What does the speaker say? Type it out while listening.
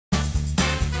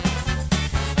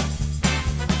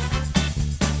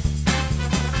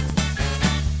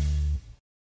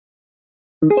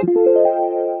I'm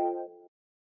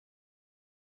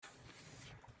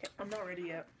not ready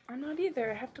yet. I'm not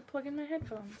either. I have to plug in my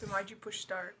headphones. Then why'd you push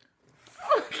start?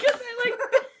 Oh, because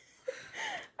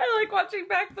I like watching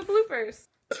back the bloopers.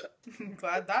 I'm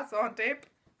glad that's on tape.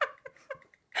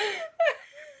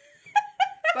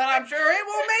 But I'm sure it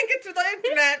won't make it to the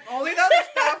internet. Only the other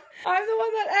stuff. I'm the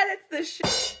one that edits this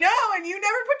shit. No, and you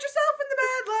never put yourself in the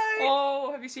bad light.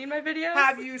 Oh, have you seen my videos?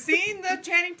 Have you seen the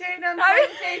Channing Tatum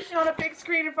presentation on a big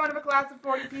screen in front of a class of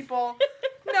 40 people?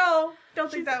 No,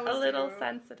 don't think that was a little true.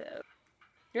 sensitive.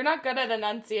 You're not good at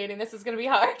enunciating. This is gonna be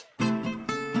hard.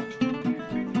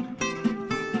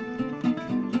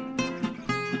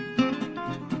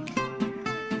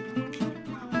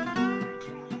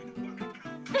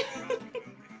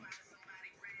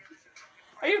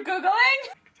 Are you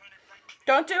Googling?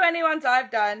 Don't do any ones I've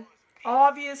done.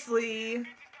 Obviously.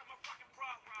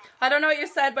 I don't know what you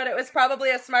said, but it was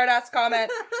probably a smart-ass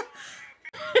comment.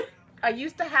 I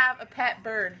used to have a pet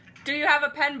bird. Do you have a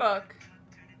pen book?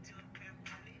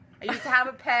 I used to have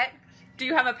a pet. Do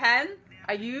you have a pen?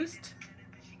 I used.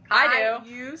 I do.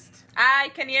 Used. I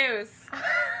can use.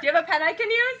 Do you have a pen I can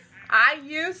use? I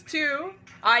used to.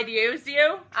 I'd use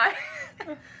you.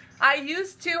 I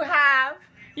used to have.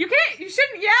 You can't. You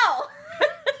shouldn't yell.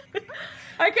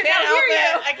 I can Can't help hear you.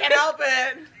 it. I can't help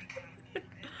it.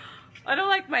 I don't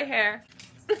like my hair.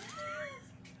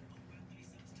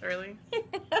 Really?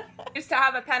 Used to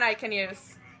have a pen I can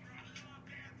use.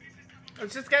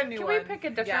 Let's just get a new Can one. we pick a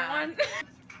different one?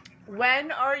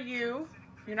 When are you?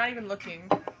 You're not even looking.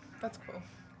 That's cool.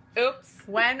 Oops.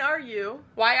 When are you?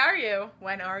 Why are you?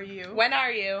 When are you? When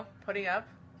are you Putting up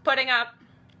putting up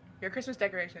your Christmas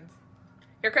decorations?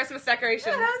 your Christmas decorations?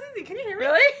 Yeah, that was easy. Can you hear me?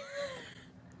 Really?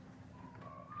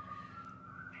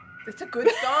 It's a good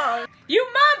song. You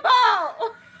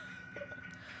mumble!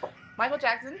 Michael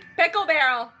Jackson. Pickle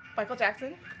barrel. Michael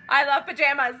Jackson. I love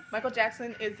pajamas. Michael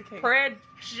Jackson is the king.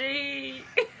 Pretty.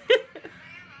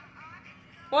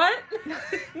 What?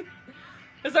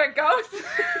 Is there a ghost?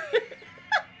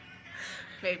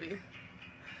 Maybe.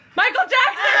 Michael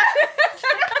Jackson!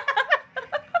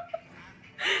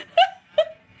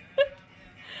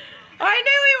 I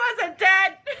knew he wasn't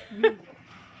dead.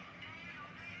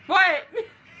 What?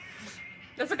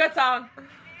 That's a good song.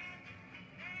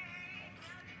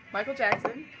 Michael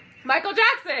Jackson. Michael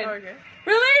Jackson. Oh, okay.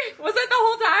 Really? Was it the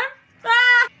whole time?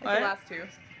 Ah! The last two.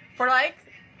 For like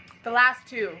the last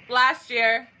two. Last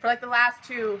year. For like the last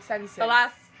two sentences. The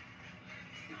last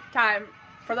time.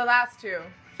 For the last two.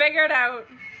 Figure it out.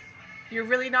 You're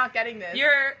really not getting this.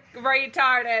 You're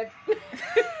retarded.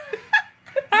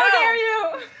 How dare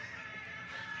you?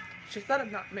 She said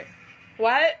I'm not me.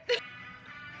 What?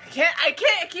 I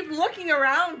can't keep looking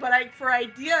around for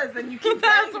ideas and you keep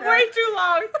That's saying way that. too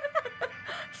long.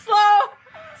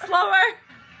 Slower.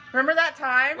 Remember that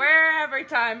time? Where every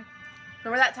time.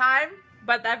 Remember that time?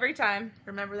 But every time.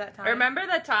 Remember that time? Remember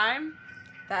the time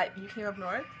that you came up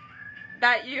north?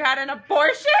 that you had an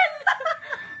abortion?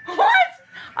 What?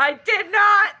 I did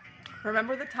not.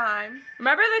 Remember the time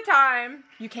Remember the time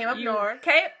you came up north?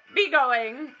 Can't be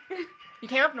going. You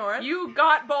came up north? You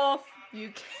got both. You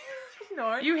came up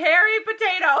north? You hairy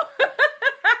potato.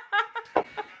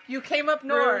 You came up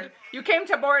north. Rude. You came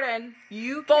to Borden.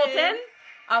 You Bolton. came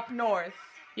up north.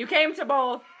 You came to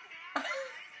both.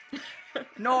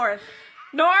 North.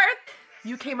 North.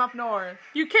 You came up north.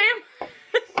 You came.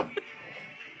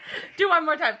 Do one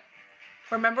more time.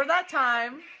 Remember that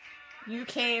time you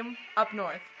came up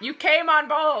north? You came on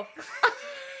both.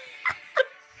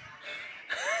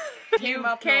 Came You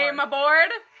up came north.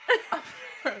 aboard. Up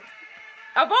north.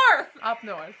 Aboard. Up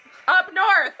north. Up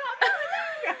north.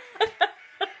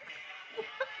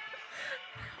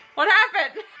 What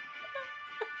happened?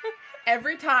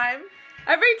 Every time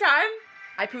Every time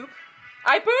I poop,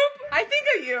 I poop, I think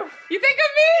of you. you think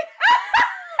of me?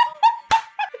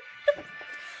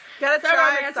 Gotta So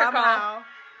try it romantical. somehow.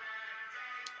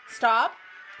 Stop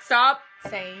Stop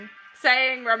saying.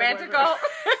 saying romantical.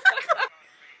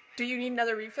 Do you need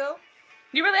another refill?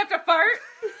 You really have to fart?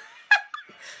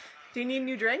 Do you need a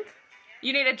new drink?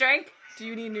 You need a drink? Do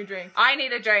you need a new drink? I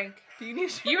need a drink. Do you need?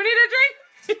 You need a drink?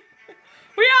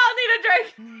 We all need a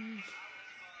drink.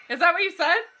 Is that what you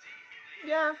said?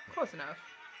 Yeah, close enough.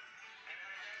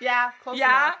 Yeah, close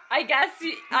Yeah, enough.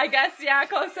 I guess, yeah,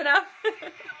 close enough.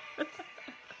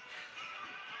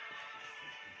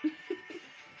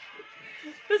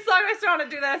 This song, I still want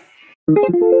to do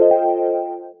this.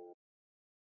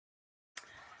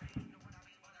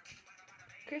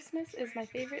 Christmas is my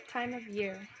favorite time of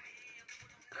year.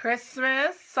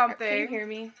 Christmas Can you something. hear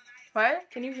me? What?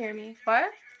 Can you hear me?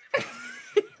 What?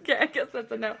 Okay, I guess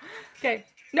that's a no. Okay.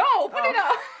 No, put it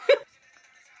up.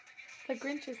 The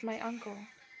Grinch is my uncle.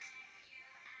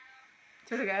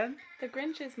 Do it again. The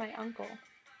Grinch is my uncle.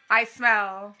 I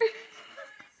smell.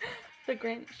 The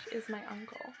Grinch is my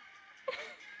uncle.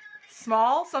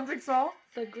 Small? Something small?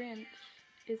 The Grinch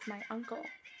is my uncle.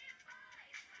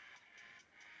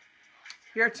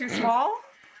 You're too small?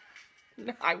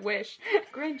 I wish.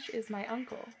 Grinch is my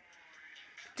uncle.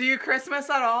 Do you Christmas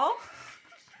at all?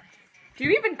 Do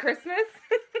you even Christmas?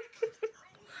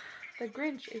 The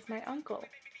Grinch is my uncle.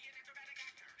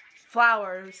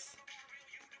 Flowers.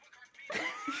 What?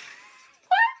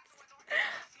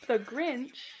 The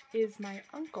Grinch is my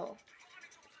uncle.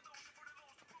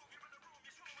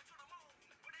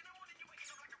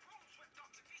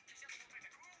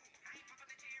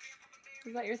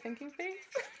 Is that your thinking face?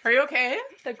 Are you okay?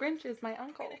 The Grinch is my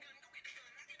uncle.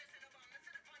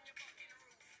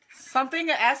 Something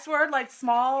an S word, like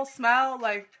small, smell,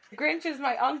 like... Grinch is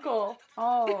my uncle.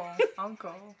 Oh,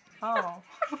 uncle. Oh.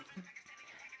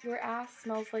 Your ass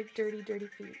smells like dirty, dirty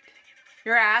feet.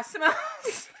 Your ass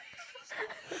smells?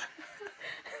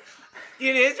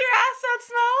 It is your ass that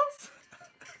smells?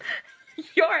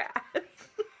 Your ass.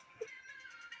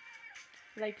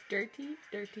 Like dirty,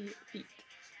 dirty feet.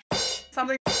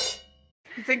 Something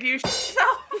you think you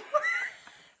yourself?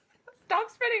 Stop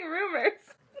spreading rumors.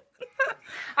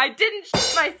 I didn't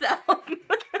myself.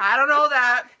 I don't know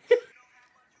that.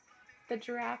 The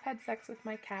giraffe had sex with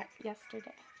my cat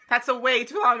yesterday. That's a way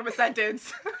too long of a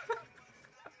sentence.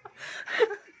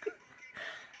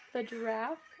 The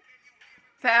giraffe.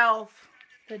 The elf.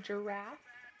 The giraffe.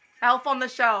 Elf on the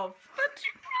shelf.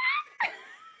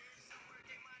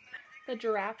 The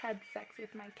giraffe had sex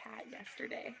with my cat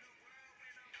yesterday.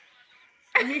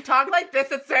 When you talk like this,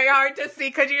 it's very hard to see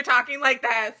because you're talking like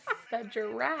this. The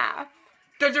giraffe.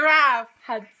 The giraffe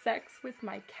had sex with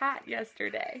my cat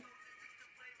yesterday.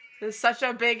 is such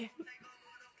a big...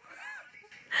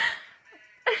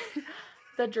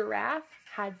 The giraffe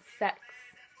had sex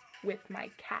with my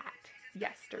cat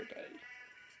yesterday.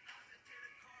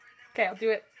 Okay, I'll do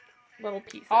it little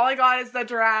pieces. All I got is the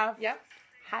giraffe. Yep.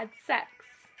 Had sex.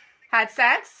 Had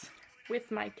sex? With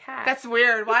my cat. That's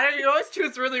weird. Why don't you always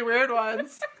choose really weird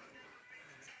ones?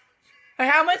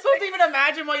 Like, how am I supposed to even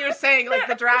imagine what you're saying? Like,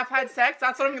 the giraffe had sex?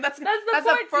 That's what I mean. That's the point, the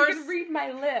first... so you can read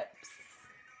my lips.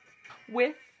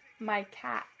 With my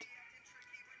cat.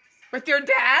 With your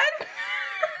dad?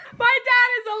 My dad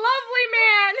is a lovely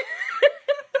man.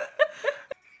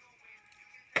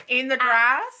 In the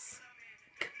grass?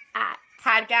 Cat.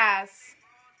 Had gas.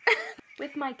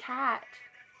 With my cat.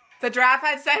 The giraffe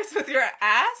had sex with your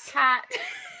ass? Cat.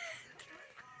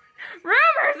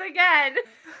 Rumors again.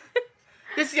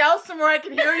 Just yell some more. I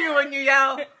can hear you when you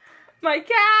yell. My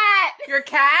cat. Your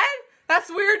cat? That's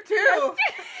weird too.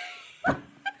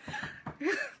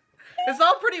 It's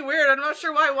all pretty weird. I'm not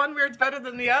sure why one weird's better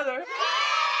than the other.